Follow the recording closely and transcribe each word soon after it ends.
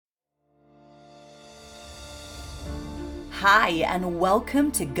Hi, and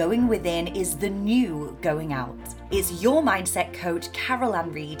welcome to Going Within is the New Going Out. It's your mindset coach,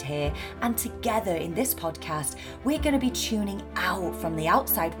 Carol-Ann Reid here, and together in this podcast, we're going to be tuning out from the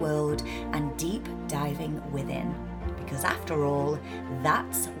outside world and deep diving within. Because after all,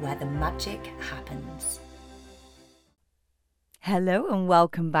 that's where the magic happens. Hello and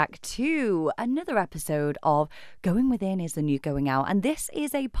welcome back to another episode of Going Within is the New Going Out, and this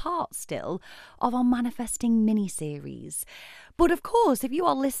is a part still of our manifesting mini-series. But of course, if you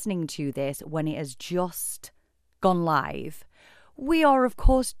are listening to this when it has just gone live, we are of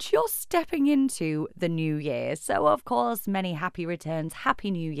course just stepping into the new year. So of course, many happy returns, happy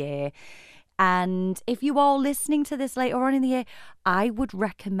new year. And if you are listening to this later on in the year, I would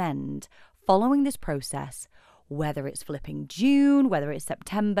recommend following this process. Whether it's flipping June, whether it's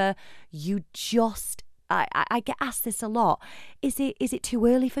September, I get asked this a lot. Is it too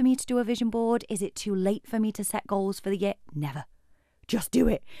early for me to do a vision board? Is it too late for me to set goals for the year? Never. Just do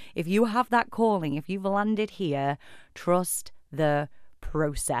it. If you have that calling, if you've landed here, trust the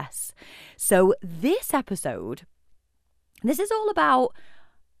process. So this episode, this is all about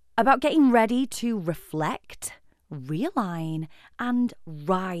getting ready to reflect, realign and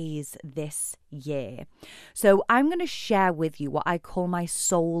rise this year. So I'm going to share with you what I call my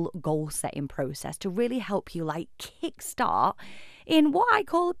soul goal setting process to really help you kickstart in what I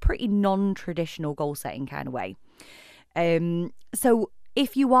call a pretty non-traditional goal setting kind of way. So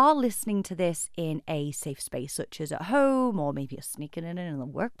if you are listening to this in a safe space such as at home, or maybe you're sneaking in the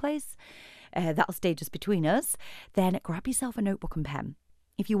workplace, that'll stay just between us, then grab yourself a notebook and pen.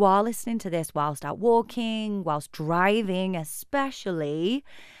 If you are listening to this whilst out walking, whilst driving especially,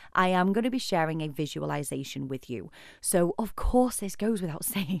 I am going to be sharing a visualization with you. So, of course, this goes without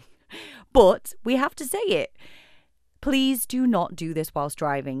saying, but we have to say it. Please do not do this whilst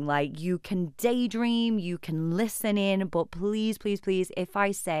driving. You can daydream, you can listen in, but please, please, please, if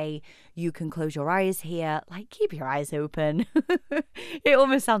I say you can close your eyes here, keep your eyes open. It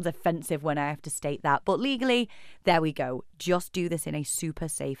almost sounds offensive when I have to state that, but legally, there we go. Just do this in a super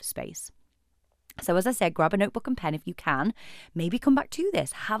safe space. So as I said, grab a notebook and pen if you can. Maybe come back to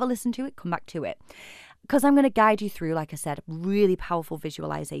this, have a listen to it, come back to it. Because I'm going to guide you through, like I said, really powerful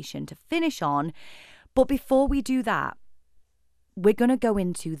visualization to finish on. But before we do that, we're going to go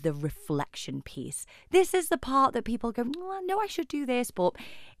into the reflection piece. This is the part that people go, oh, I know I should do this, but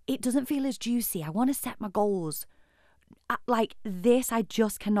it doesn't feel as juicy. I want to set my goals. Like this, I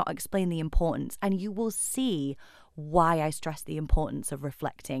just cannot explain the importance. And you will see why I stress the importance of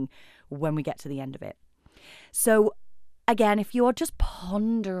reflecting when we get to the end of it. So again, if you're just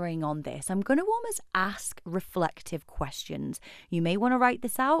pondering on this, I'm going to almost ask reflective questions. You may want to write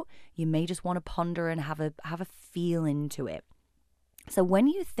this out. You may just want to ponder and have a feel into it. So when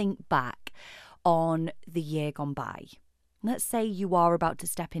you think back on the year gone by, let's say you are about to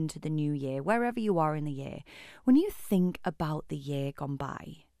step into the new year, wherever you are in the year. When you think about the year gone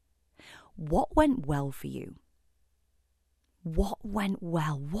by, what went well for you? What went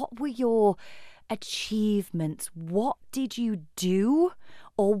well? What were your achievements? What did you do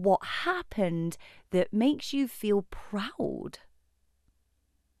or what happened that makes you feel proud?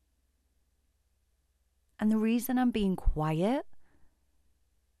 And the reason I'm being quiet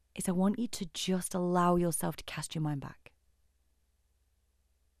is I want you to just allow yourself to cast your mind back.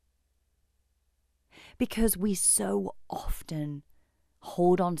 Because we so often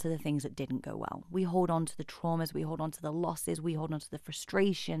hold on to the things that didn't go well. We hold on to the traumas, we hold on to the losses, we hold on to the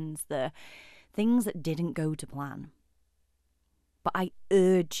frustrations, the things that didn't go to plan. But I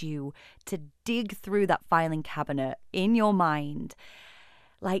urge you to dig through that filing cabinet in your mind.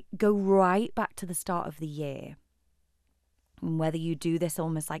 Go right back to the start of the year. And whether you do this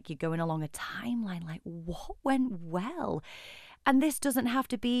almost like you're going along a timeline, what went well? And this doesn't have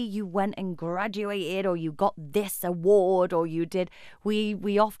to be you went and graduated or you got this award or you did.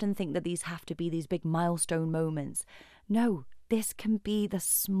 We often think that these have to be these big milestone moments. No, this can be the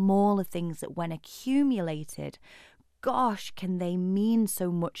smaller things that when accumulated, gosh, can they mean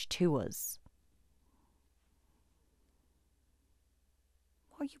so much to us?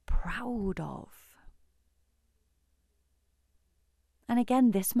 What are you proud of? And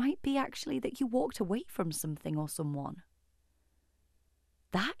again, this might be actually that you walked away from something or someone.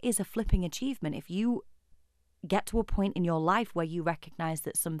 That is a flipping achievement. If you get to a point in your life where you recognize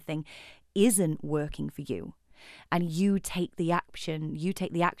that something isn't working for you and you take the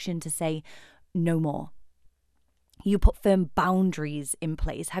action to say no more. You put firm boundaries in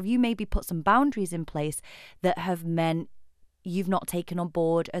place. Have you maybe put some boundaries in place that have meant you've not taken on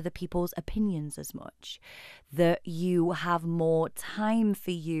board other people's opinions as much, that you have more time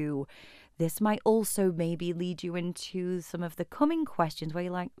for you, This might also maybe lead you into some of the coming questions where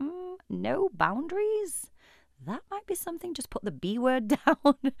you're like, no boundaries? That might be something. Just put the B word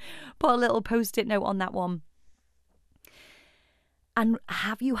down, put a little post-it note on that one. And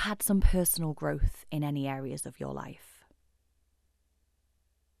have you had some personal growth in any areas of your life?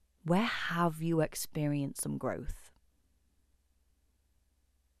 Where have you experienced some growth?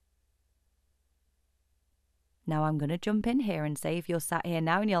 Now I'm going to jump in here and say, if you're sat here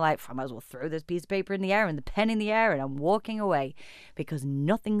now and you're like, I might as well throw this piece of paper in the air and the pen in the air and I'm walking away because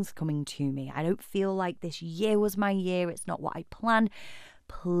nothing's coming to me. I don't feel like this year was my year. It's not what I planned.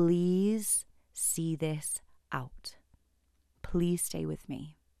 Please see this out. Please stay with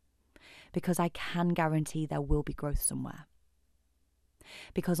me, because I can guarantee there will be growth somewhere.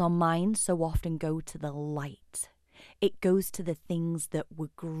 Because our minds so often go to the light. It goes to the things that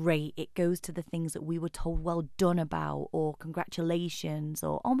were great. It goes to the things that we were told well done about, or congratulations,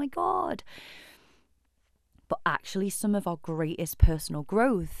 or oh my God. But actually, some of our greatest personal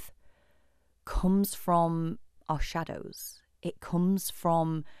growth comes from our shadows. It comes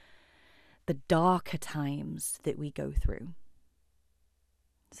from the darker times that we go through.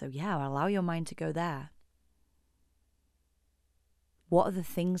 So yeah, allow your mind to go there. What are the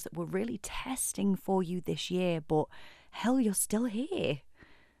things that were really testing for you this year, but hell, you're still here?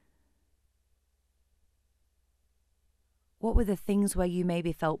 What were the things where you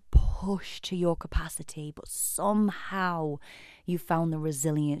maybe felt pushed to your capacity, but somehow you found the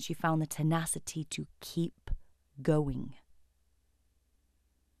resilience, you found the tenacity to keep going?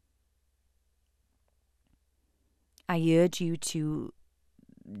 I urge you to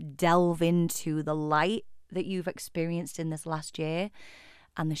delve into the light that you've experienced in this last year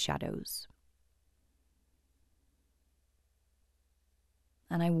and the shadows.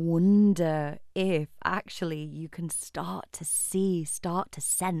 And I wonder if actually you can start to see, start to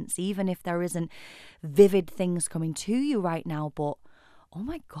sense, even if there isn't vivid things coming to you right now, but oh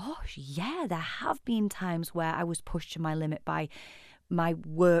my gosh, yeah, there have been times where I was pushed to my limit by my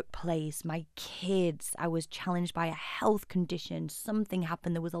workplace, my kids. I was challenged by a health condition. Something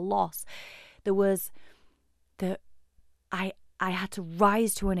happened. There was a loss. There was that I had to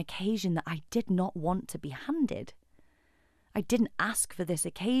rise to an occasion that I did not want to be handed. I didn't ask for this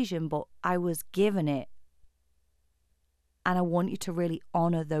occasion, but I was given it. And I want you to really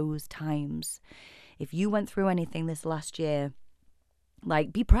honor those times. If you went through anything this last year,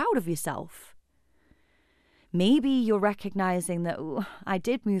 like, be proud of yourself. Maybe you're recognizing that I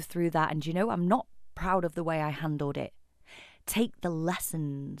did move through that, and I'm not proud of the way I handled it. Take the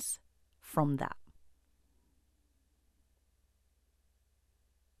lessons from that.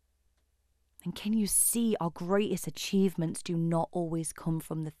 And can you see our greatest achievements do not always come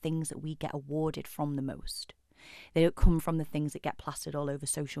from the things that we get awarded from the most? They don't come from the things that get plastered all over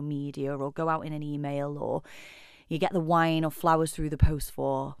social media or go out in an email or you get the wine or flowers through the post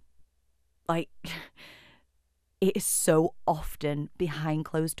for. Like, it is so often behind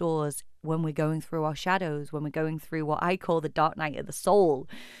closed doors when we're going through our shadows, when we're going through what I call the dark night of the soul.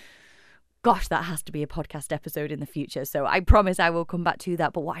 Gosh, that has to be a podcast episode in the future. So I promise I will come back to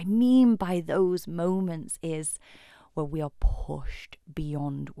that. But what I mean by those moments is where we are pushed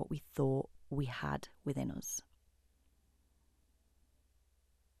beyond what we thought we had within us.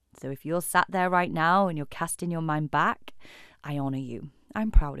 So if you're sat there right now and you're casting your mind back, I honor you. I'm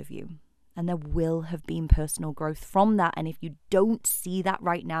proud of you. And there will have been personal growth from that. And if you don't see that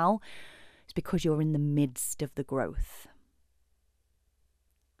right now, it's because you're in the midst of the growth.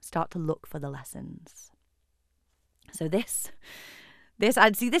 Start to look for the lessons. So this is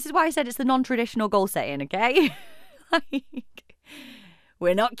why I said it's the non-traditional goal setting, okay?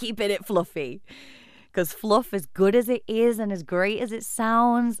 We're not keeping it fluffy. Because fluff, as good as it is and as great as it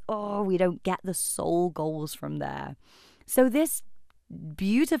sounds, we don't get the soul goals from there. So this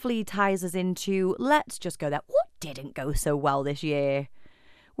beautifully ties us into, let's just go there. What didn't go so well this year?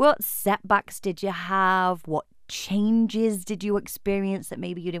 What setbacks did you have? What changes did you experience that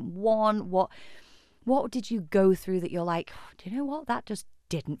maybe you didn't want? What did you go through that you're like, do you know what? That just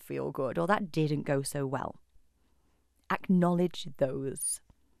didn't feel good, or that didn't go so well. Acknowledge those.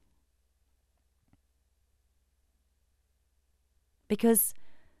 Because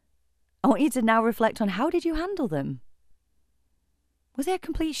I want you to now reflect on, how did you handle them? Was it a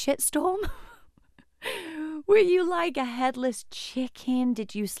complete shitstorm? Were you like a headless chicken?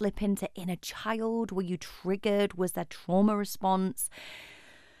 Did you slip into inner child? Were you triggered? Was there trauma response?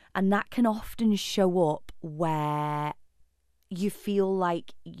 And that can often show up where you feel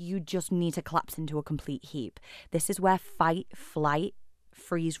like you just need to collapse into a complete heap. This is where fight, flight,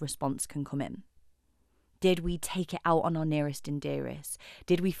 freeze response can come in. Did we take it out on our nearest and dearest?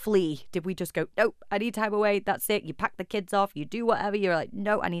 Did we flee? Did we just go, nope, I need time away, that's it? You pack the kids off, you do whatever, you're like,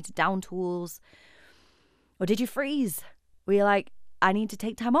 no, I need to down tools. Or did you freeze? Were you like, I need to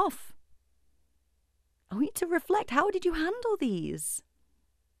take time off? I want you to reflect, how did you handle these?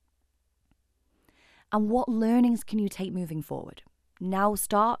 And what learnings can you take moving forward? Now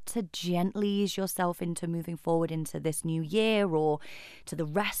start to gently ease yourself into moving forward into this new year or to the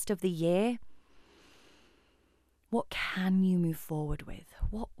rest of the year. What can you move forward with?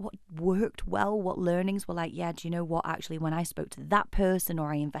 What worked well? What learnings were like, yeah, do you know what? Actually, when I spoke to that person,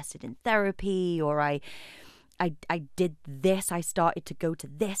 or I invested in therapy, or I did this, I started to go to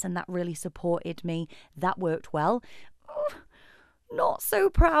this, and that really supported me. That worked well. Oh, not so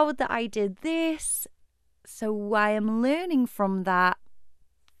proud that I did this. So I am learning from that.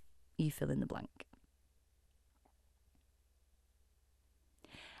 You fill in the blank.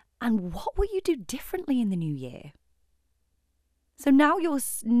 And what will you do differently in the new year? So now you're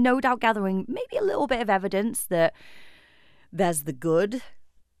no doubt gathering maybe a little bit of evidence that there's the good.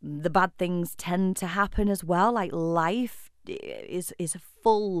 The bad things tend to happen as well. Like life is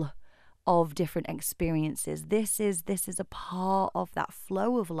full of different experiences. This is a part of that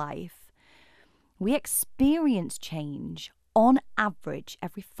flow of life. We experience change on average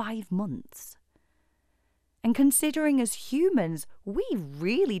every 5 months. And considering as humans, we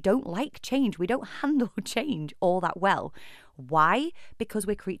really don't like change. We don't handle change all that well. Why? Because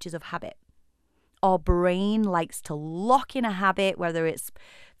we're creatures of habit. Our brain likes to lock in a habit, whether it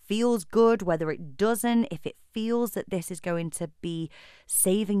feels good, whether it doesn't. If it feels that this is going to be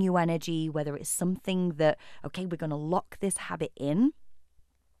saving you energy, whether it's something that, okay, we're going to lock this habit in.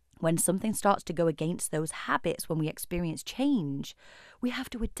 When something starts to go against those habits, when we experience change, we have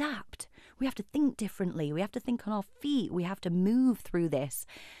to adapt. We have to think differently. We have to think on our feet. We have to move through this.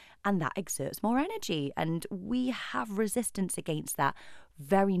 And that exerts more energy. And we have resistance against that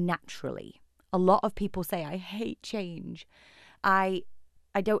very naturally. A lot of people say, I hate change. I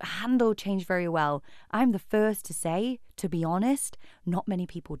don't handle change very well. I'm the first to say, to be honest, not many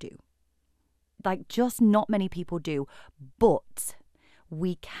people do. Like, just not many people do. But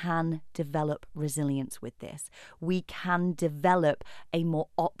we can develop resilience with this. We can develop a more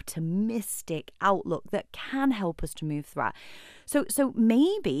optimistic outlook that can help us to move through it. So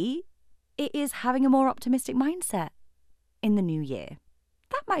maybe it is having a more optimistic mindset in the new year.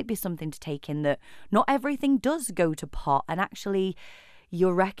 That might be something to take in, that not everything does go to pot, and actually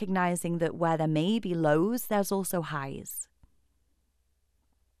you're recognizing that where there may be lows, there's also highs.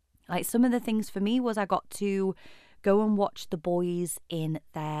 Like, some of the things for me was I got to go and watch the boys in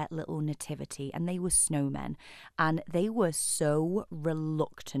their little nativity, and they were snowmen, and they were so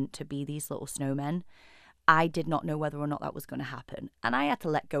reluctant to be these little snowmen. I did not know whether or not that was going to happen, and I had to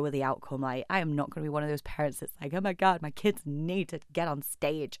let go of the outcome. I am not going to be one of those parents that's like, oh my God, my kids need to get on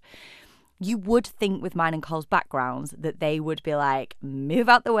stage. You would think with mine and Cole's backgrounds that they would be like, move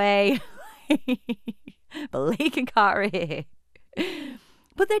out the way, Blake and Cara here.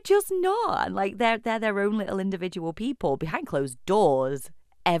 But they're just not. Like, they're their own little individual people. Behind closed doors,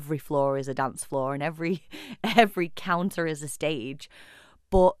 every floor is a dance floor, and every counter is a stage.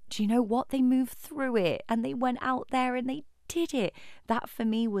 But do you know what? They moved through it, and they went out there and they did it. That for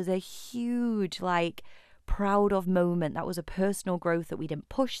me was a huge, like, proud of moment. That was a personal growth, that we didn't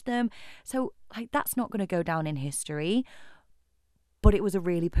push them. So, like, that's not going to go down in history. But it was a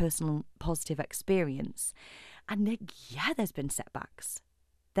really personal, positive experience. And yeah, there's been setbacks.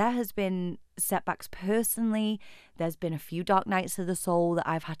 There has been setbacks personally. There's been a few dark nights of the soul that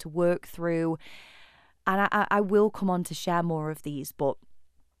I've had to work through. And I will come on to share more of these. But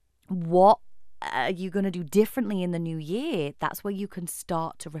what are you going to do differently in the new year? That's where you can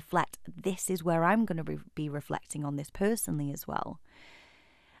start to reflect. This is where I'm going to be reflecting on this personally as well.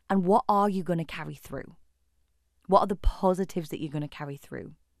 And what are you going to carry through? What are the positives that you're going to carry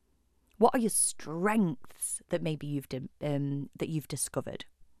through? What are your strengths that maybe you've discovered?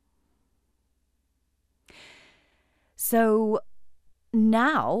 So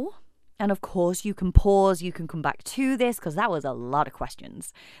now, and of course you can pause, you can come back to this, because that was a lot of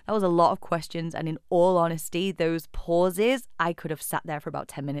questions. That was a lot of questions, and in all honesty, those pauses, I could have sat there for about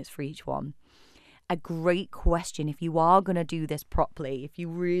 10 minutes for each one. A great question, if you are going to do this properly, if you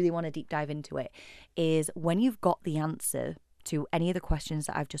really want to deep dive into it, is when you've got the answer to any of the questions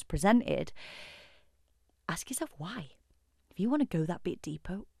that I've just presented, ask yourself why. If you want to go that bit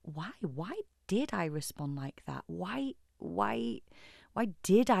deeper, why? Why did I respond like that? Why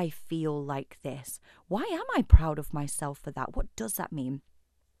did I feel like this? Why am I proud of myself for that? What does that mean?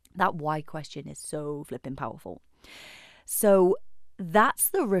 That why question is so flipping powerful. So that's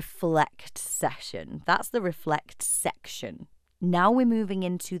the reflect session. That's the reflect section. Now we're moving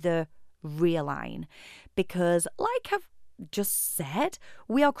into the realign, because like I've just said,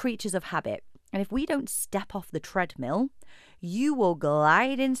 we are creatures of habit. And if we don't step off the treadmill, you will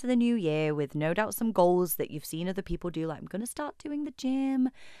glide into the new year with no doubt some goals that you've seen other people do. Like, I'm going to start doing the gym.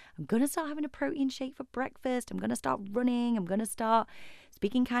 I'm going to start having a protein shake for breakfast. I'm going to start running. I'm going to start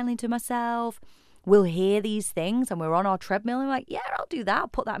speaking kindly to myself. We'll hear these things and we're on our treadmill and we're like, yeah, I'll do that. I'll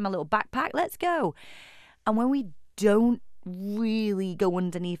put that in my little backpack. Let's go. And when we don't really go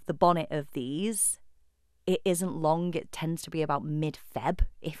underneath the bonnet of these, it isn't long. It tends to be about mid-Feb,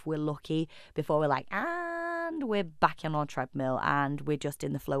 if we're lucky, before we're like, and we're back on our treadmill and we're just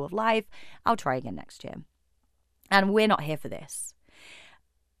in the flow of life. I'll try again next year. And we're not here for this.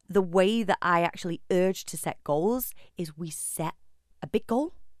 The way that I actually urge to set goals is we set a big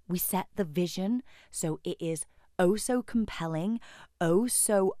goal. We set the vision so it is oh so compelling,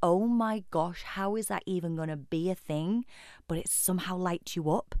 oh my gosh, how is that even going to be a thing? But it somehow lights you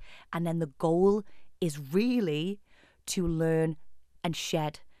up. And then the goal is really to learn and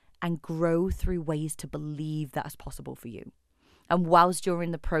shed and grow through ways to believe that is possible for you. And whilst you're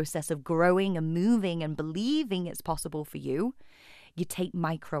in the process of growing and moving and believing it's possible for you, you take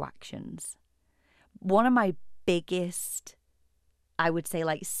micro actions. One of my biggest, I would say,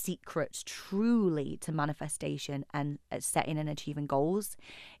 like, secrets truly to manifestation and setting and achieving goals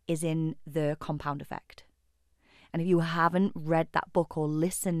is in the compound effect. And if you haven't read that book or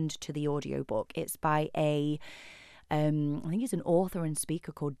listened to the audiobook, it's by I think he's an author and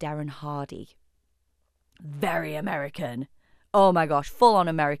speaker called Darren Hardy. Very American. Oh my gosh, full on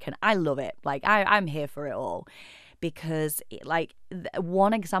American. I love it. Like, I'm here for it all. Because,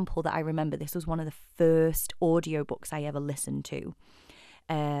 one example that I remember, this was one of the first audiobooks I ever listened to,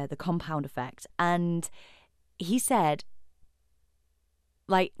 The Compound Effect. And he said,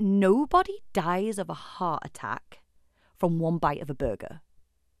 like, nobody dies of a heart attack from one bite of a burger.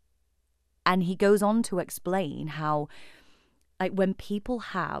 And he goes on to explain how, like, when people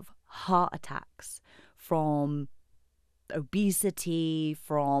have heart attacks from obesity,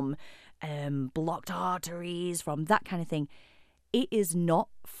 from blocked arteries, from that kind of thing, it is not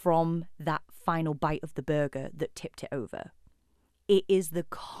from that final bite of the burger that tipped it over. It is the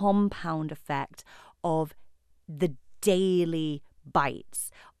compound effect of the daily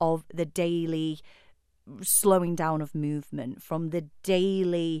bites, of the daily slowing down of movement, from the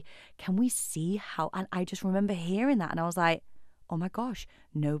daily, can we see how, and I just remember hearing that and I was like, oh my gosh,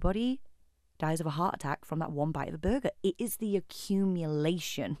 nobody dies of a heart attack from that one bite of a burger. It is the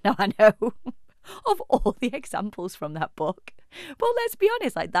accumulation, now I know, of all the examples from that book. But let's be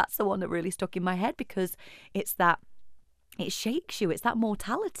honest, like, that's the one that really stuck in my head, because it's that, it shakes you. It's that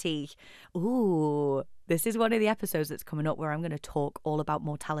mortality. Ooh, this is one of the episodes that's coming up where I'm going to talk all about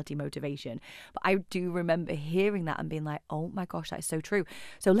mortality motivation. But I do remember hearing that and being like, oh my gosh, that is so true.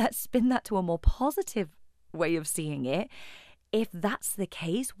 So let's spin that to a more positive way of seeing it. If that's the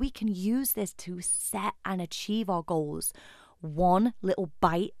case, we can use this to set and achieve our goals one little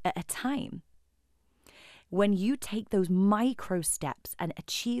bite at a time. When you take those micro steps and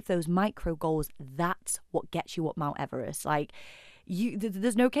achieve those micro goals, that's what gets you up Mount Everest. Like,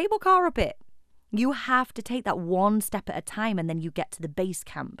 there's no cable car up it. You have to take that one step at a time, and then you get to the base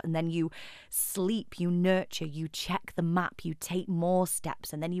camp, and then you sleep, you nurture, you check the map, you take more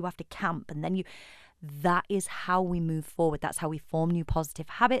steps, and then you have to camp, and then that is how we move forward. That's how we form new positive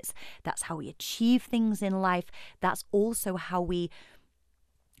habits. That's how we achieve things in life. That's also how we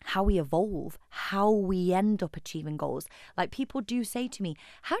evolve, how we end up achieving goals. Like, people do say to me,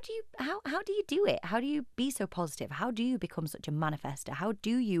 how do you do it? How do you be so positive? How do you become such a manifester? How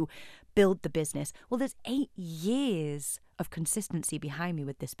do you build the business? Well, there's 8 years of consistency behind me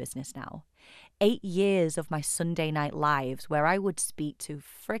with this business now. 8 years of my Sunday night lives where I would speak to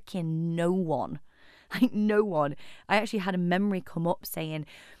freaking no one. Like, no one. I actually had a memory come up saying,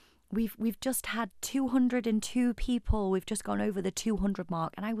 We've just had 202 people. We've just gone over the 200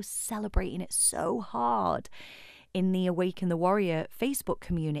 mark. And I was celebrating it so hard in the Awaken the Warrior Facebook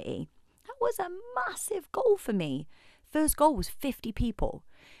community. That was a massive goal for me. First goal was 50 people.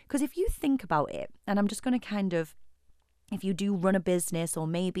 Because if you think about it, and I'm just going to kind of, if you do run a business, or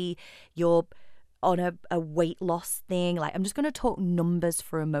maybe you're on a weight loss thing, like, I'm just going to talk numbers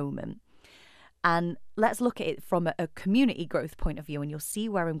for a moment. And let's look at it from a community growth point of view, and you'll see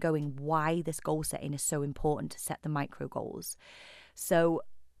where I'm going, why this goal setting is so important to set the micro goals. So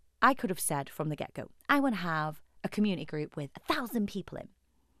I could have said from the get-go, I want to have a community group with 1,000 people in.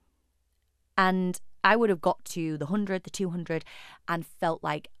 And I would have got to the 100, the 200, and felt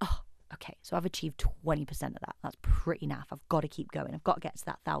like, oh, Okay, so I've achieved 20% of that. That's pretty naff. I've got to keep going. I've got to get to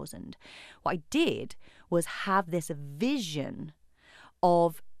that 1,000. What I did was have this vision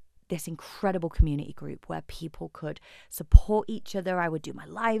of this incredible community group where people could support each other. I would do my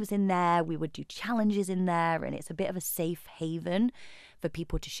lives in there. We would do challenges in there. And it's a bit of a safe haven for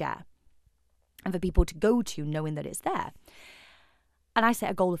people to share and for people to go to knowing that it's there. And I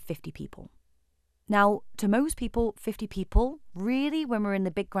set a goal of 50 people. Now, to most people, 50 people, really, when we're in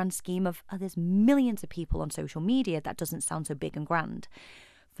the big grand scheme of, oh, there's millions of people on social media, that doesn't sound so big and grand.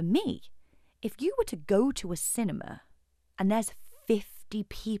 For me, if you were to go to a cinema and there's 50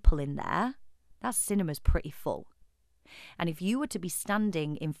 people in there, that cinema's pretty full. And if you were to be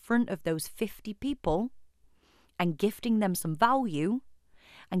standing in front of those 50 people and gifting them some value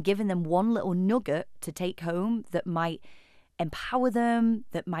and giving them one little nugget to take home that might empower them,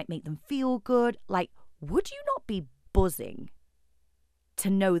 that might make them feel good, like, would you not be buzzing to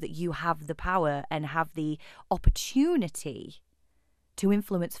know that you have the power and have the opportunity to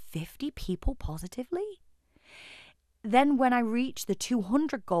influence 50 people positively? Then when I reached the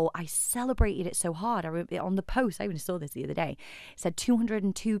 200 goal, I celebrated it so hard. I wrote it on the post. I even saw this the other day. It said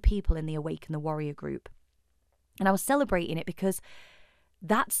 202 people in the Awaken the Warrior group. And I was celebrating it because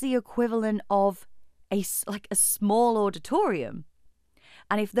that's the equivalent of a small auditorium.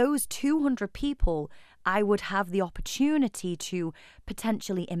 And if those 200 people I would have the opportunity to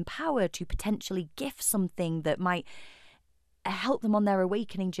potentially empower, to potentially gift something that might help them on their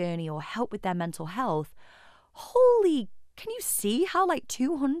awakening journey or help with their mental health, can you see how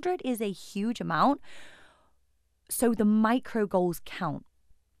 200 is a huge amount? So the micro goals count.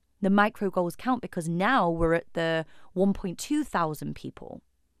 The micro goals count because now we're at the 1.2 thousand people.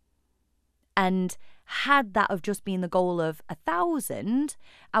 And had that have just been the goal of 1,000,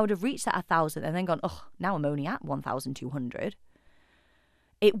 I would have reached that 1,000 and then gone, oh, now I'm only at 1,200.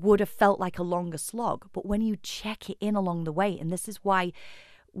 It would have felt like a longer slog. But when you check it in along the way, and this is why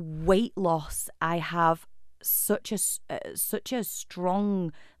weight loss, I have such a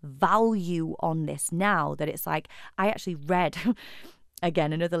strong value on this now, that it's like, I actually read,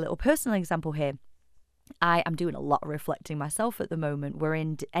 again, another little personal example here. I am doing a lot of reflecting myself at the moment. We're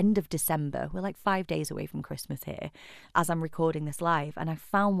in end of December. We're 5 days away from Christmas here as I'm recording this live. And I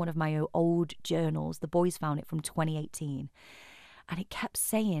found one of my old journals. The boys found it from 2018. And it kept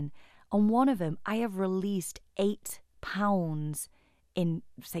saying, on one of them, I have released 8 pounds in,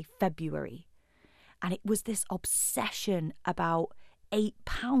 say, February. And it was this obsession about 8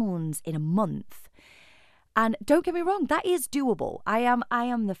 pounds in a month. And don't get me wrong, that is doable. I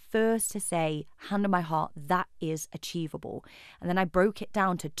am the first to say, hand on my heart, that is achievable. And then I broke it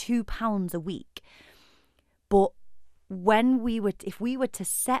down to £2 a week. But if we were to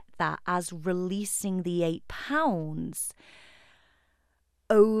set that as releasing the 8 pounds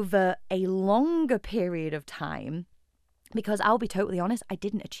over a longer period of time, because I'll be totally honest, I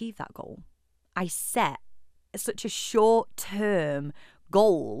didn't achieve that goal. I set such a short-term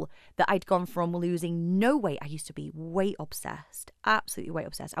goal that I'd gone from losing no weight. I used to be weight obsessed, absolutely weight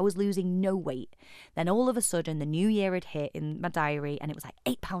obsessed. I was losing no weight. Then all of a sudden, the new year had hit in my diary, and it was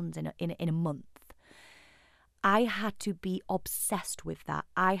 8 pounds in a month. I had to be obsessed with that.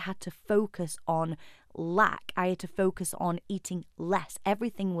 I had to focus on lack. I had to focus on eating less.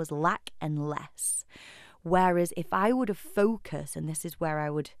 Everything was lack and less. Whereas if I would have focused, and this is where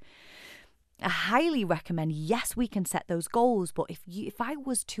I highly recommend, yes, we can set those goals, but if I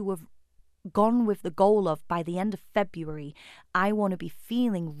was to have gone with the goal of, by the end of February, I want to be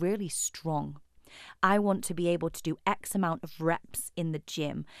feeling really strong. I want to be able to do X amount of reps in the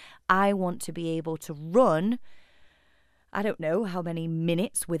gym. I want to be able to run, I don't know how many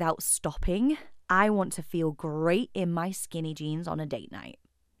minutes without stopping. I want to feel great in my skinny jeans on a date night.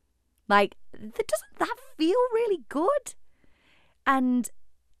 Doesn't that feel really good? And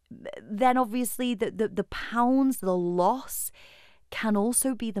then obviously the pounds, the loss can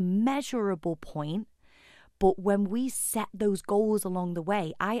also be the measurable point. But when we set those goals along the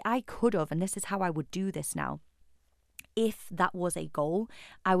way, I could have, and this is how I would do this now. If that was a goal,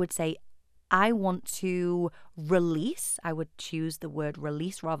 I would say, I want to release. I would choose the word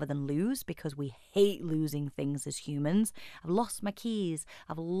release rather than lose, because we hate losing things as humans. I've lost my keys.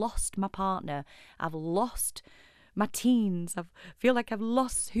 I've lost my partner. I've lost my teens. I feel like I've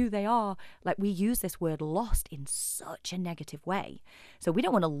lost who they are. We use this word lost in such a negative way. So we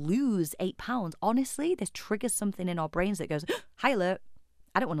don't want to lose 8 pounds. Honestly, this triggers something in our brains that goes, high alert,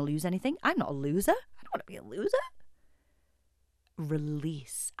 I don't want to lose anything. I'm not a loser. I don't want to be a loser.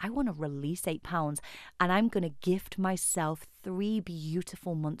 Release. I want to release 8 pounds, and I'm going to gift myself 3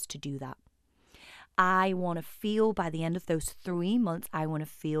 beautiful months to do that. I want to feel by the end of those 3 months, I want to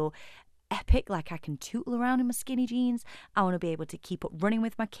feel epic, like I can tootle around in my skinny jeans. I want to be able to keep up running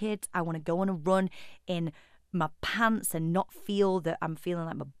with my kids. I want to go on a run in my pants and not feel that I'm feeling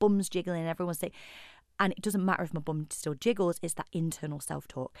like my bum's jiggling and everyone's saying, and it doesn't matter if my bum still jiggles, it's that internal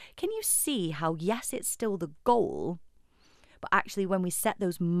self-talk. Can you see how, yes, it's still the goal, but actually when we set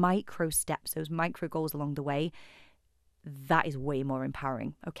those micro steps, those micro goals along the way, that is way more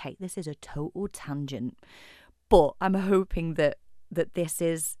empowering. Okay, this is a total tangent, but I'm hoping that this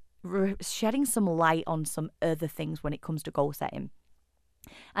is shedding some light on some other things when it comes to goal setting.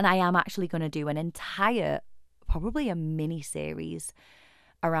 And I am actually going to do an entire, probably a mini series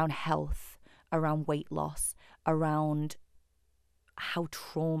around health, around weight loss, around how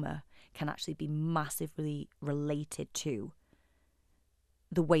trauma can actually be massively related to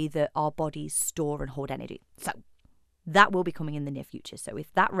the way that our bodies store and hold energy. So that will be coming in the near future. So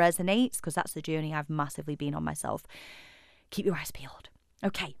if that resonates, because that's the journey I've massively been on myself, keep your eyes peeled.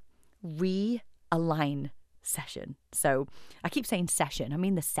 Okay, realign session. So I keep saying session, I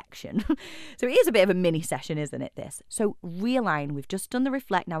mean the section. So it is a bit of a mini session, isn't it, this? So realign, we've just done the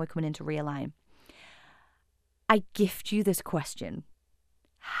reflect, now we're coming into realign. I gift you this question.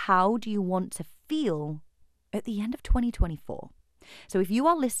 How do you want to feel at the end of 2024? So if you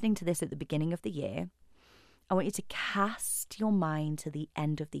are listening to this at the beginning of the year, I want you to cast your mind to the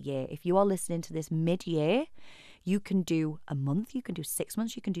end of the year. If you are listening to this mid-year, you can do a month, you can do 6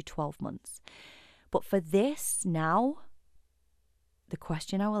 months, you can do 12 months. But for this now, the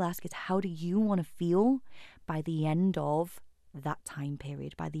question I will ask is, how do you want to feel by the end of that time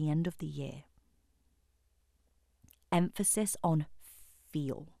period, by the end of the year? Emphasis on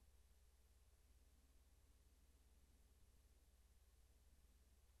feel.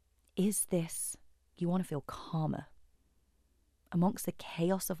 Is this, you want to feel calmer amongst the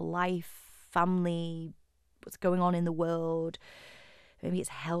chaos of life, family, what's going on in the world? Maybe it's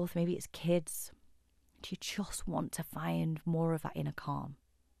health, maybe it's kids. Do you just want to find more of that inner calm?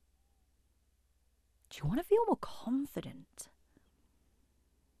 Do you want to feel more confident?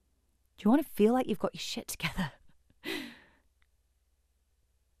 Do you want to feel like you've got your shit together? Do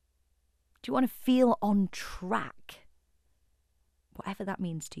you want to feel on track? Whatever that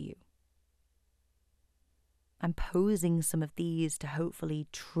means to you. I'm posing some of these to hopefully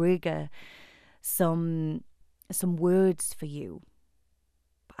trigger some words for you.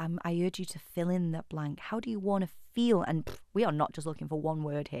 I urge you to fill in that blank. How do you want to feel? And we are not just looking for one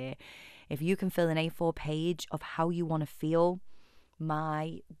word here. If you can fill an A4 page of how you want to feel,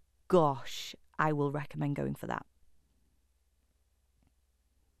 my gosh, I will recommend going for that.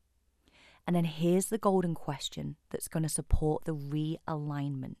 And then here's the golden question that's going to support the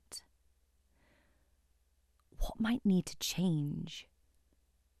realignment. What might need to change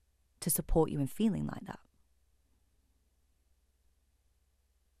to support you in feeling like that?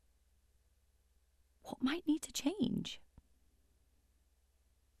 What might need to change?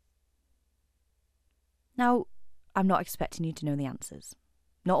 Now, I'm not expecting you to know the answers.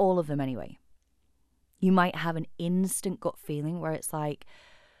 Not all of them anyway. You might have an instant gut feeling where it's like,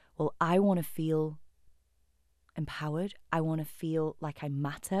 well, I want to feel empowered. I want to feel like I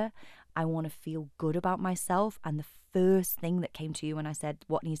matter. I want to feel good about myself. And the first thing that came to you when I said,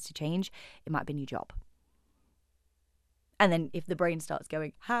 what needs to change? It might have been your job. And then if the brain starts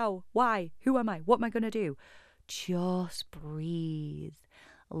going, how, why, who am I, what am I going to do? Just breathe,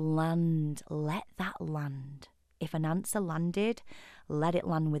 land, let that land. If an answer landed, let it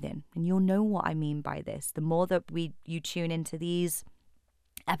land within. And you'll know what I mean by this. The more that you tune into these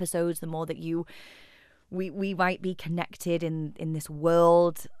episodes, the more that we might be connected in this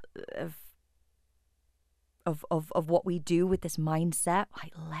world of what we do with this mindset.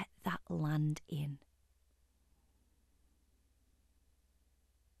 Like, let that land in.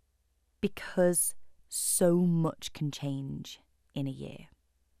 Because so much can change in a year.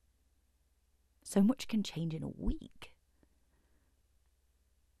 So much can change in a week.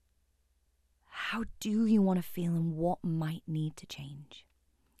 How do you want to feel, and what might need to change?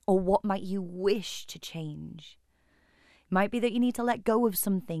 Or what might you wish to change? It might be that you need to let go of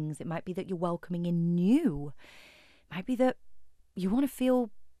some things. It might be that you're welcoming in new. It might be that you want to feel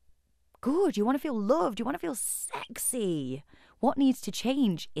good. You want to feel loved. You want to feel sexy. What needs to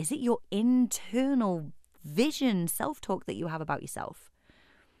change? Is it your internal vision, self-talk that you have about yourself?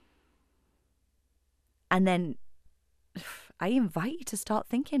 And then I invite you to start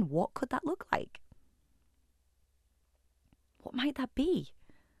thinking, what could that look like? What might that be?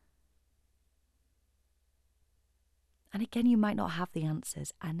 And again, you might not have the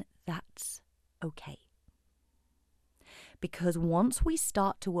answers, and that's okay. Because once we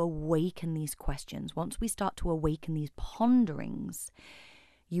start to awaken these questions, once we start to awaken these ponderings,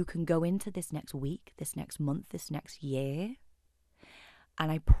 you can go into this next week, this next month, this next year.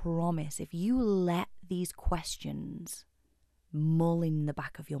 And I promise, if you let these questions mull in the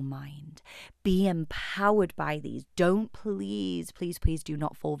back of your mind, be empowered by these. Don't please do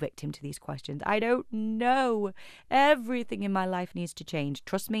not fall victim to these questions. I don't know. Everything in my life needs to change.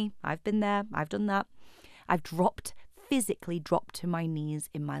 Trust me, I've been there. I've done that. I've physically dropped to my knees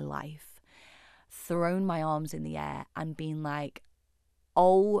in my life, thrown my arms in the air and been like,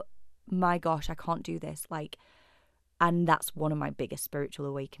 oh my gosh, I can't do this. And that's one of my biggest spiritual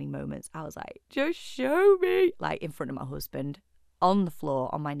awakening moments. I was like, just show me. In front of my husband, on the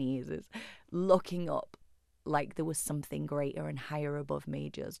floor, on my knees, looking up like there was something greater and higher above me.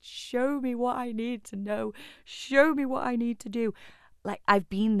 Just show me what I need to know. Show me what I need to do. I've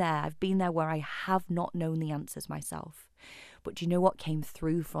been there where I have not known the answers myself. But do you know what came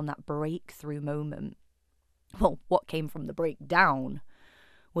through from that breakthrough moment? Well, what came from the breakdown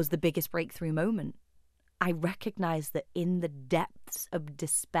was the biggest breakthrough moment. I recognized that in the depths of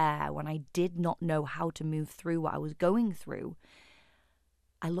despair, when I did not know how to move through what I was going through,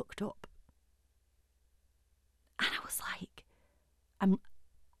 I looked up. And I was like,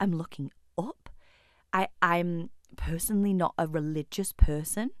 I'm looking up. I'm personally not a religious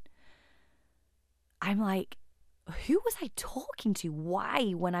person. I'm like, who was I talking to?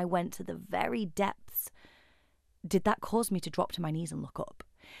 Why, when I went to the very depths, did that cause me to drop to my knees and look up?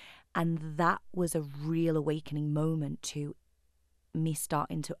 And that was a real awakening moment to me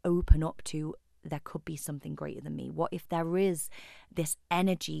starting to open up to there could be something greater than me. What if there is this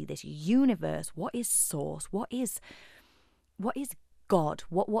energy, this universe? What is source? What is God?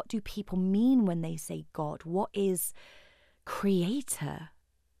 What do people mean when they say God? What is creator?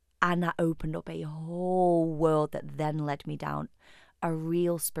 And that opened up a whole world that then led me down a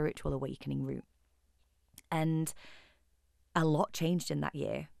real spiritual awakening route. And a lot changed in that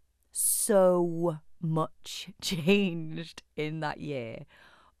year. So much changed in that year.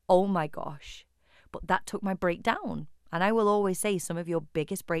 Oh my gosh. But that took my breakdown. And I will always say some of your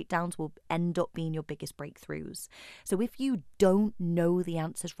biggest breakdowns will end up being your biggest breakthroughs. So if you don't know the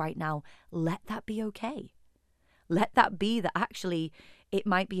answers right now, let that be okay. Let that be that actually it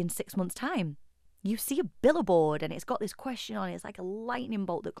might be in 6 months' time. You see a billboard and it's got this question on it. It's like a lightning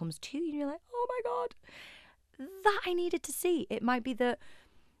bolt that comes to you and you're like, oh my God, that I needed to see. It might be that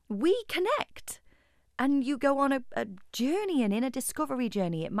we connect and you go on a journey, an inner discovery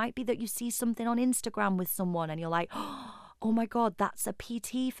journey. It might be that you see something on Instagram with someone and you're like, oh my God, that's a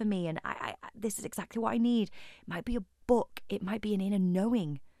PT for me. And I this is exactly what I need. It might be a book. It might be an inner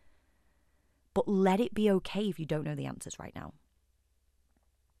knowing. But let it be okay if you don't know the answers right now.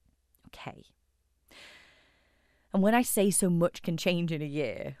 Okay. And when I say so much can change in a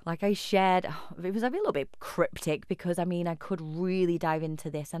year, like I shared, it was a little bit cryptic because, I could really dive into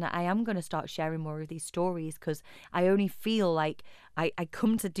this. And I am going to start sharing more of these stories because I only feel like I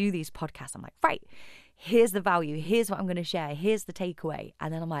come to do these podcasts. I'm like, right, here's the value. Here's what I'm going to share. Here's the takeaway.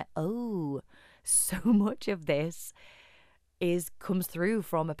 And then I'm like, oh, so much of this comes through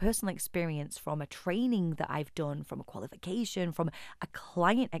from a personal experience, from a training that I've done, from a qualification, from a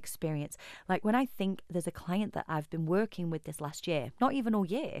client experience. Like when I think there's a client that I've been working with this last year, not even all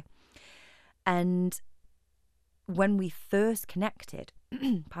year. And when we first connected,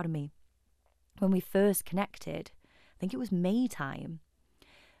 when we first connected, I think it was May time,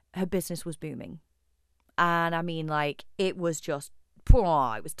 her business was booming. And it was just,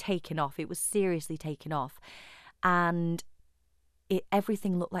 it was taking off. It was seriously taking off. And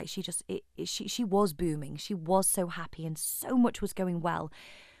everything looked like she was booming. She was so happy and so much was going well,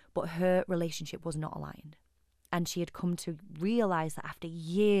 but her relationship was not aligned. And she had come to realize that after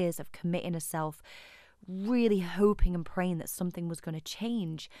years of committing herself, really hoping and praying that something was going to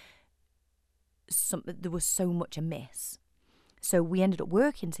change, there was so much amiss. So we ended up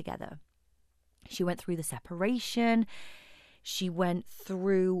working together. She went through the separation. She went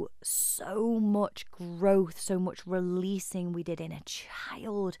through so much growth, so much releasing. We did inner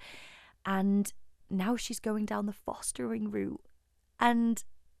child. And now she's going down the fostering route. And,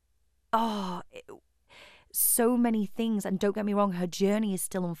 so many things. And don't get me wrong, her journey is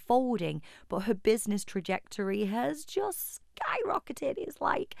still unfolding, but her business trajectory has just skyrocketed. It's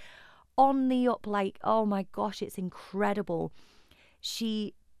like on the up, like, oh my gosh, it's incredible.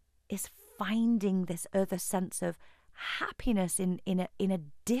 She is finding this other sense of happiness in a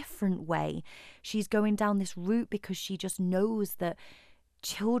different way. She's going down this route because she just knows that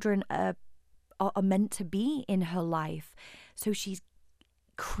children are meant to be in her life. So she's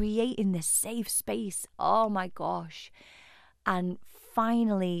creating this safe space. Oh my gosh. And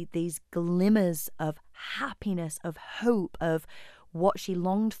finally, these glimmers of happiness, of hope, of what she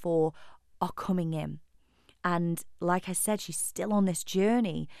longed for are coming in. And like I said, she's still on this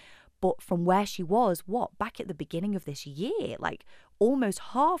journey. But from where she was, back at the beginning of this year, like almost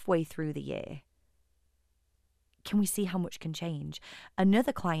halfway through the year, can we see how much can change?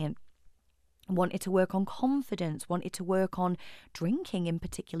 Another client wanted to work on confidence, wanted to work on drinking, in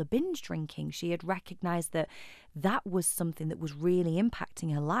particular binge drinking. She had recognized that that was something that was really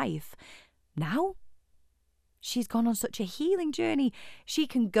impacting her life. Now, she's gone on such a healing journey. She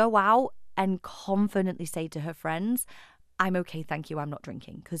can go out and confidently say to her friends, I'm okay, thank you, I'm not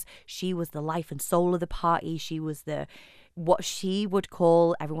drinking. Because she was the life and soul of the party. She was what she would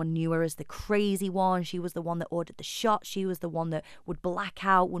call, everyone knew her as the crazy one. She was the one that ordered the shots. She was the one that would black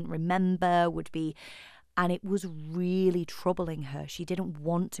out, wouldn't remember, and it was really troubling her. She didn't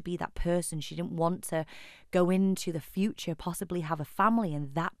want to be that person. She didn't want to go into the future, possibly have a family,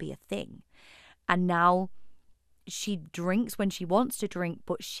 and that be a thing. And now she drinks when she wants to drink,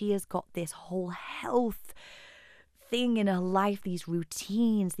 but she has got this whole health thing in her life, these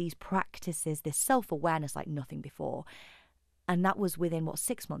routines, these practices, this self-awareness like nothing before. And that was within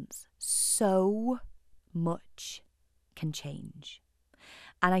 6 months. So much can change.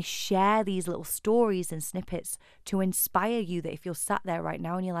 And I share these little stories and snippets to inspire you that if you're sat there right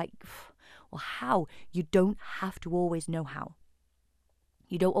now and you're like, well, how? You don't have to always know how.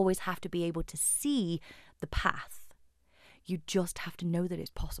 You don't always have to be able to see the path. You just have to know that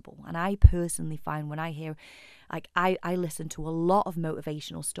it's possible. And I personally find when I hear, I listen to a lot of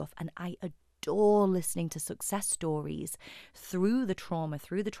motivational stuff, and I adore listening to success stories through the trauma,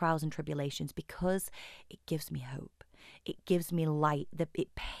 through the trials and tribulations, because it gives me hope. It gives me light, that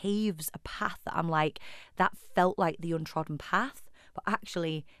it paves a path that I'm like, that felt like the untrodden path, but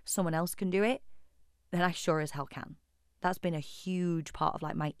actually someone else can do it, then I sure as hell can. That's been a huge part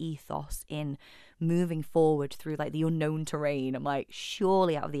of my ethos in moving forward through the unknown terrain. I'm like,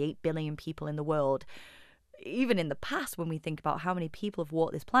 surely out of the 8 billion people in the world, even in the past, when we think about how many people have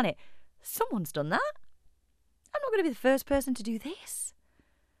walked this planet, someone's done that. I'm not going to be the first person to do this.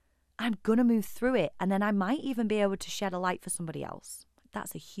 I'm going to move through it, and then I might even be able to shed a light for somebody else.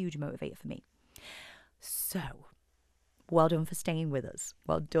 That's a huge motivator for me. So, well done for staying with us.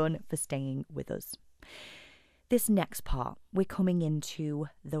 Well done for staying with us. This next part, we're coming into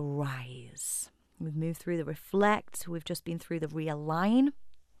the rise. We've moved through the reflect. We've just been through the realign.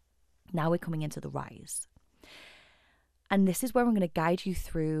 Now we're coming into the rise. And this is where I'm going to guide you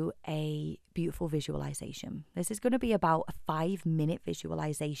through a beautiful visualization. This is going to be about a 5-minute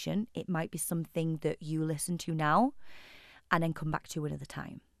visualization. It might be something that you listen to now and then come back to another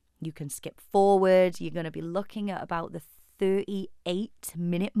time. You can skip forward. You're going to be looking at about the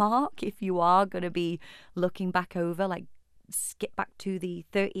 38-minute mark. If you are going to be looking back over, skip back to the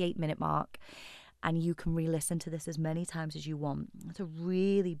 38-minute mark, and you can re-listen to this as many times as you want. It's a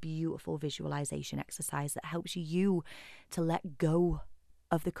really beautiful visualization exercise that helps you to let go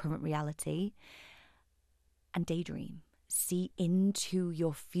of the current reality and daydream. See into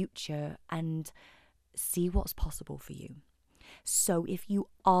your future and see what's possible for you. So if you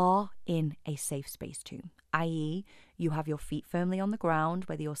are in a safe space too, i.e. you have your feet firmly on the ground,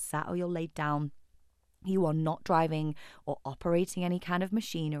 whether you're sat or you're laid down, you are not driving or operating any kind of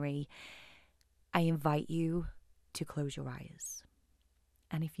machinery, I invite you to close your eyes.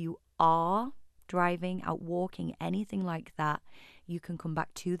 And if you are driving, out walking, anything like that, you can come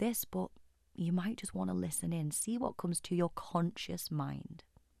back to this, but you might just want to listen in, see what comes to your conscious mind.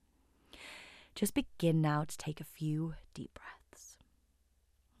 Just begin now to take a few deep breaths.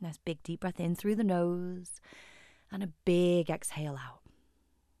 Nice big deep breath in through the nose and a big exhale out.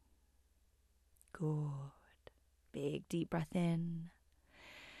 Good. Big deep breath in.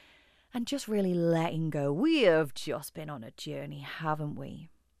 And just really letting go. We have just been on a journey, haven't we?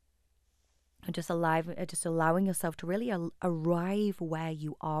 And just allowing yourself to really arrive where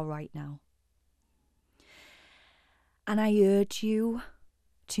you are right now. And I urge you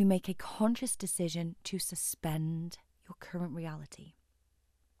to make a conscious decision to suspend your current reality.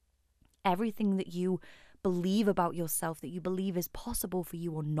 Everything that you believe about yourself, that you believe is possible for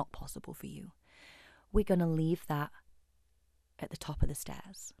you or not possible for you, we're going to leave that at the top of the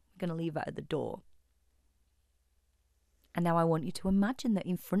stairs. We're going to leave that at the door. And now I want you to imagine that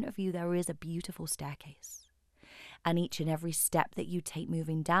in front of you there is a beautiful staircase. And each and every step that you take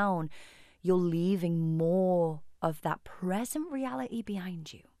moving down, you're leaving more of that present reality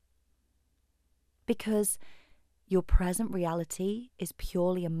behind you. Because your present reality is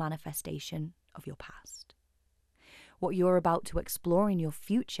purely a manifestation of your past. What you're about to explore in your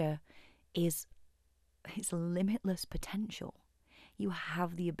future is it's limitless potential. You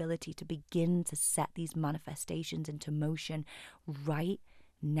have the ability to begin to set these manifestations into motion right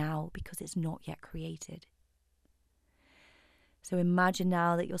now because it's not yet created. So imagine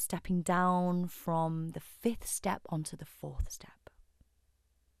now that you're stepping down from the 5th step onto the 4th step.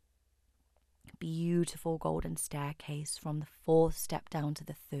 Beautiful golden staircase from the 4th step down to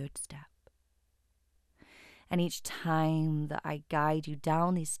the 3rd step. And each time that I guide you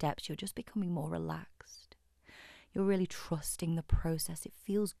down these steps, you're just becoming more relaxed. You're really trusting the process. It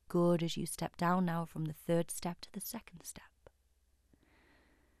feels good as you step down now from the 3rd step to the 2nd step.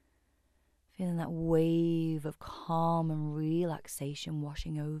 Feeling that wave of calm and relaxation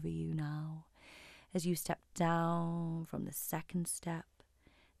washing over you now as you step down from the 2nd step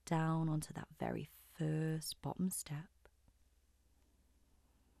down onto that very first bottom step.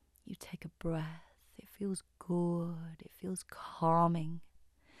 You take a breath. It feels good. It feels calming.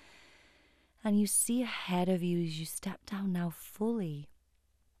 And you see ahead of you as you step down now fully,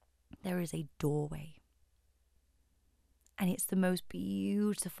 there is a doorway. And it's the most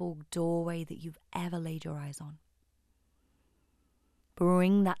beautiful doorway that you've ever laid your eyes on.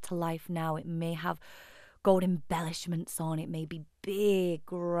 Bring that to life now. It may have gold embellishments on. It may be big,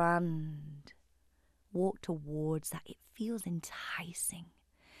 grand. Walk towards that. It feels enticing.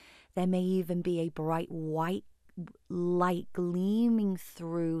 There may even be a bright white light gleaming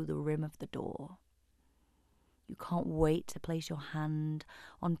through the rim of the door. You can't wait to place your hand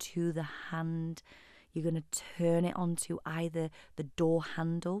onto the hand. You're going to turn it onto either the door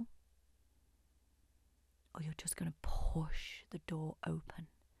handle or you're just going to push the door open.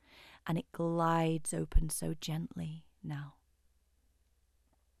 And it glides open so gently now.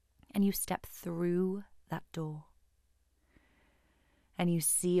 And you step through that door. And you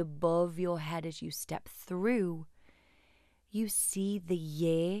see above your head as you step through, you see the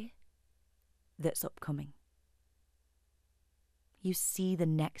year that's upcoming. You see the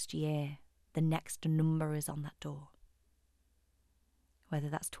next year. The next number is on that door. Whether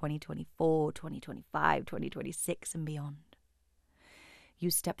that's 2024, 2025, 2026 and beyond.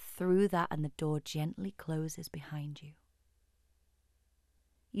 You step through that and the door gently closes behind you.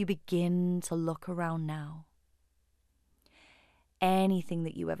 You begin to look around now. Anything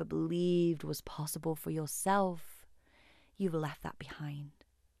that you ever believed was possible for yourself, you've left that behind.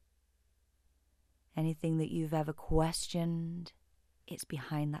 Anything that you've ever questioned, it's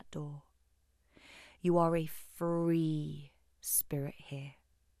behind that door. You are a free spirit here.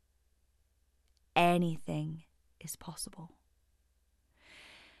 Anything is possible.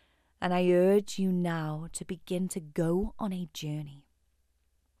 And I urge you now to begin to go on a journey.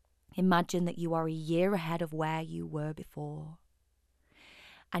 Imagine that you are a year ahead of where you were before.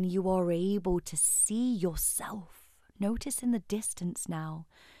 And you are able to see yourself. Notice in the distance now.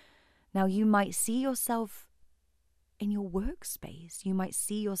 Now you might see yourself in your workspace. You might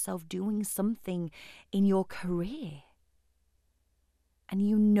see yourself doing something in your career. And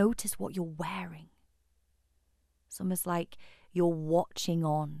you notice what you're wearing. It's almost like you're watching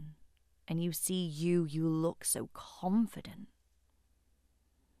on. And you see you look so confident.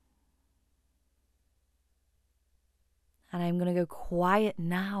 And I'm going to go quiet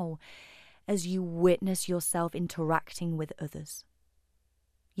now as you witness yourself interacting with others.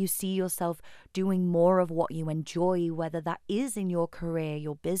 You see yourself doing more of what you enjoy, whether that is in your career,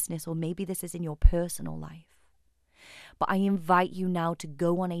 your business, or maybe this is in your personal life. But I invite you now to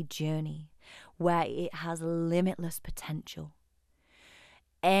go on a journey where it has limitless potential.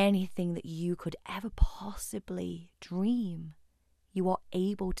 Anything that you could ever possibly dream, you are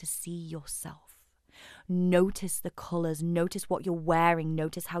able to see yourself. Notice the colours, notice what you're wearing,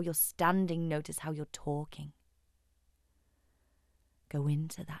 notice how you're standing, notice how you're talking. Go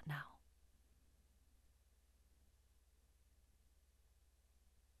into that now.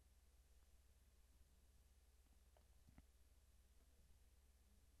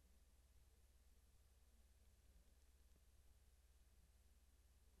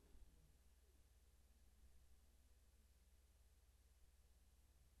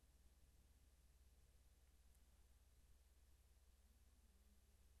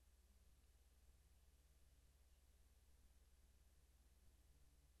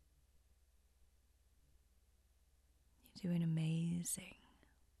 You're doing amazing.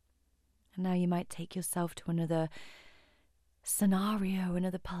 And now you might take yourself to another scenario,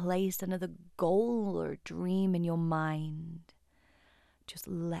 another place, another goal or dream in your mind. Just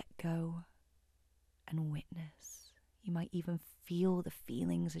let go and witness. You might even feel the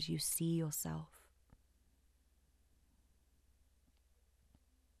feelings as you see yourself.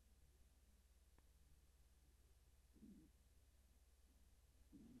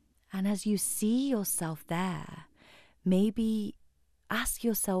 And as you see yourself there, maybe ask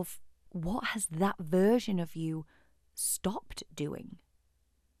yourself, what has that version of you stopped doing?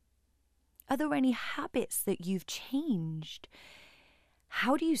 Are there any habits that you've changed?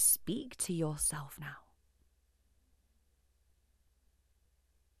 How do you speak to yourself now?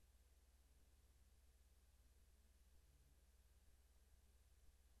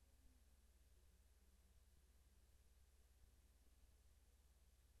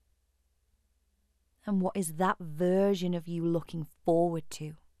 And what is that version of you looking forward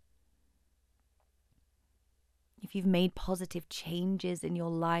to? If you've made positive changes in your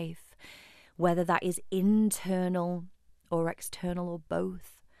life, whether that is internal or external or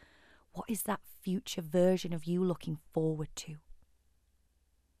both, what is that future version of you looking forward to?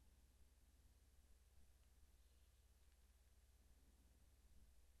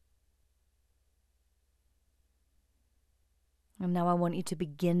 And now I want you to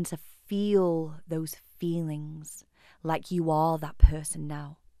begin to feel those feelings like you are that person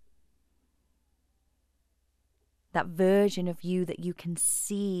now. That version of you that you can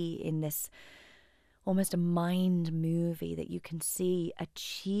see in this almost a mind movie, that you can see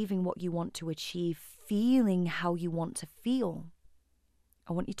achieving what you want to achieve, feeling how you want to feel.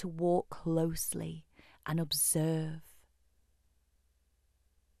 I want you to walk closely and observe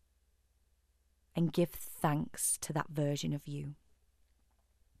and give thanks to that version of you,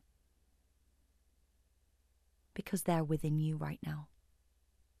 because they're within you right now.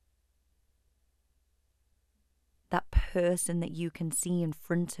 That person that you can see in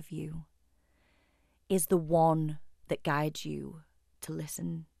front of you is the one that guides you to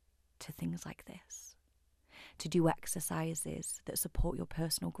listen to things like this, to do exercises that support your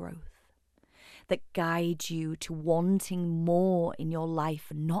personal growth, that guide you to wanting more in your life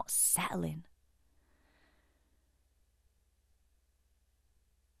and not settling.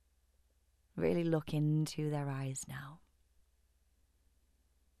 Really look into their eyes now.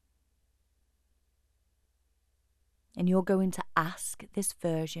 And you're going to ask this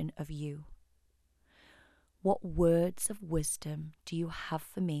version of you, what words of wisdom do you have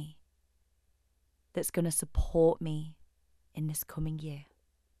for me that's going to support me in this coming year?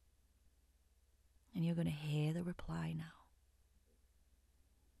 And you're going to hear the reply now.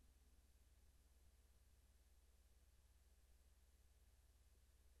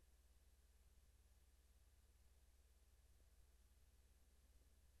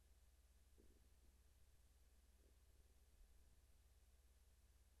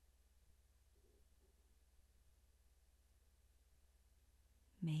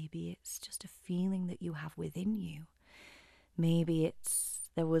 Maybe it's just a feeling that you have within you. Maybe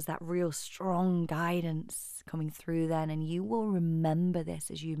there was that real strong guidance coming through then, and you will remember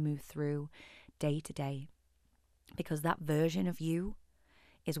this as you move through day to day, because that version of you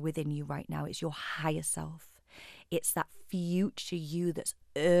is within you right now. It's your higher self. It's that future you that's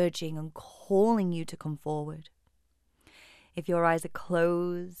urging and calling you to come forward. If your eyes are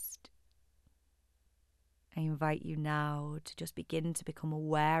closed, I invite you now to just begin to become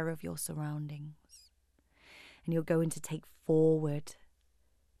aware of your surroundings. And you're going to take forward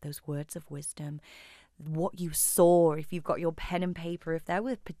those words of wisdom, what you saw. If you've got your pen and paper, if there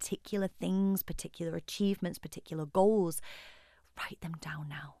were particular things, particular achievements, particular goals, write them down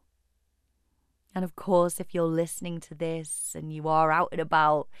now. And of course, if you're listening to this and you are out and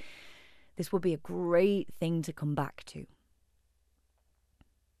about, this would be a great thing to come back to.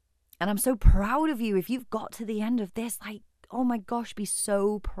 And I'm so proud of you. If you've got to the end of this, like, oh my gosh, be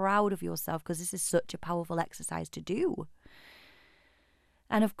so proud of yourself, because this is such a powerful exercise to do.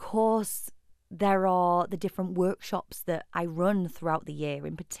 And of course, there are the different workshops that I run throughout the year.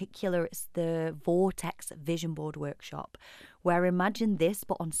 In particular, it's the Vortex Vision Board Workshop, where imagine this,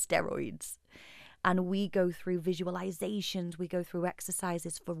 but on steroids. And we go through visualizations, we go through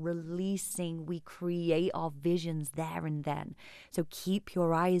exercises for releasing, we create our visions there and then. So keep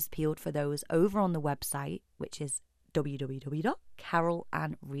your eyes peeled for those over on the website, which is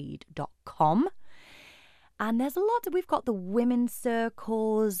www.carolanreed.com. And there's a lot. We've got the women's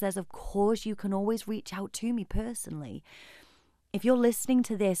circles. There's, of course, you can always reach out to me personally. If you're listening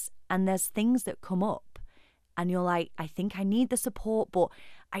to this and there's things that come up and you're like, I think I need the support, but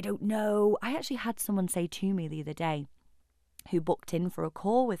I don't know. I actually had someone say to me the other day, who booked in for a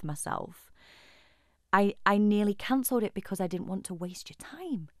call with myself, I nearly cancelled it because I didn't want to waste your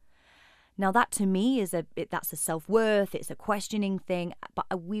time. Now that to me that's a self-worth, it's a questioning thing, but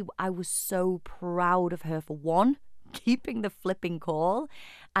I was so proud of her for one, keeping the flipping call,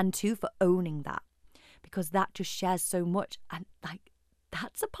 and two, for owning that, because that just shares so much, and like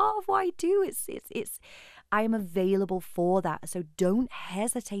that's a part of what I do. I am available for that. So don't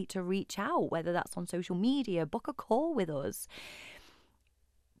hesitate to reach out, whether that's on social media, book a call with us.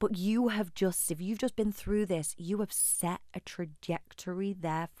 But if you've just been through this, you have set a trajectory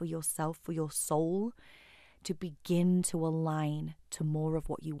there for yourself, for your soul, to begin to align to more of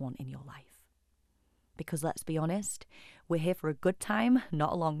what you want in your life. Because let's be honest, we're here for a good time,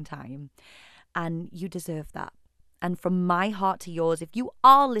 not a long time. And you deserve that. And from my heart to yours, if you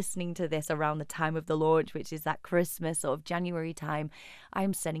are listening to this around the time of the launch, which is that Christmas sort of January time,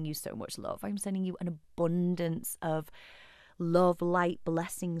 I'm sending you so much love. I'm sending you an abundance of love, light,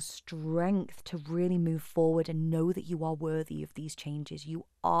 blessing, strength to really move forward and know that you are worthy of these changes. You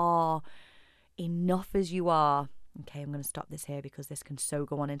are enough as you are. Okay, I'm going to stop this here because this can so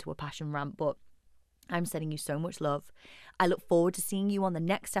go on into a passion rant, but I'm sending you so much love. I look forward to seeing you on the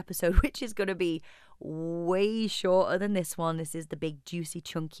next episode, which is going to be way shorter than this one. This is the big, juicy,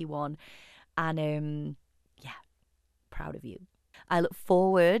 chunky one. And yeah, proud of you. I look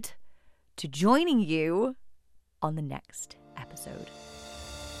forward to joining you on the next episode.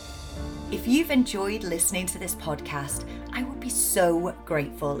 If you've enjoyed listening to this podcast, I would be so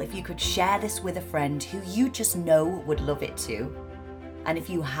grateful if you could share this with a friend who you just know would love it too. And if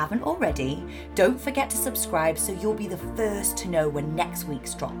you haven't already, don't forget to subscribe so you'll be the first to know when next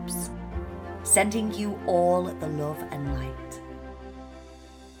week's drops. Sending you all the love and light.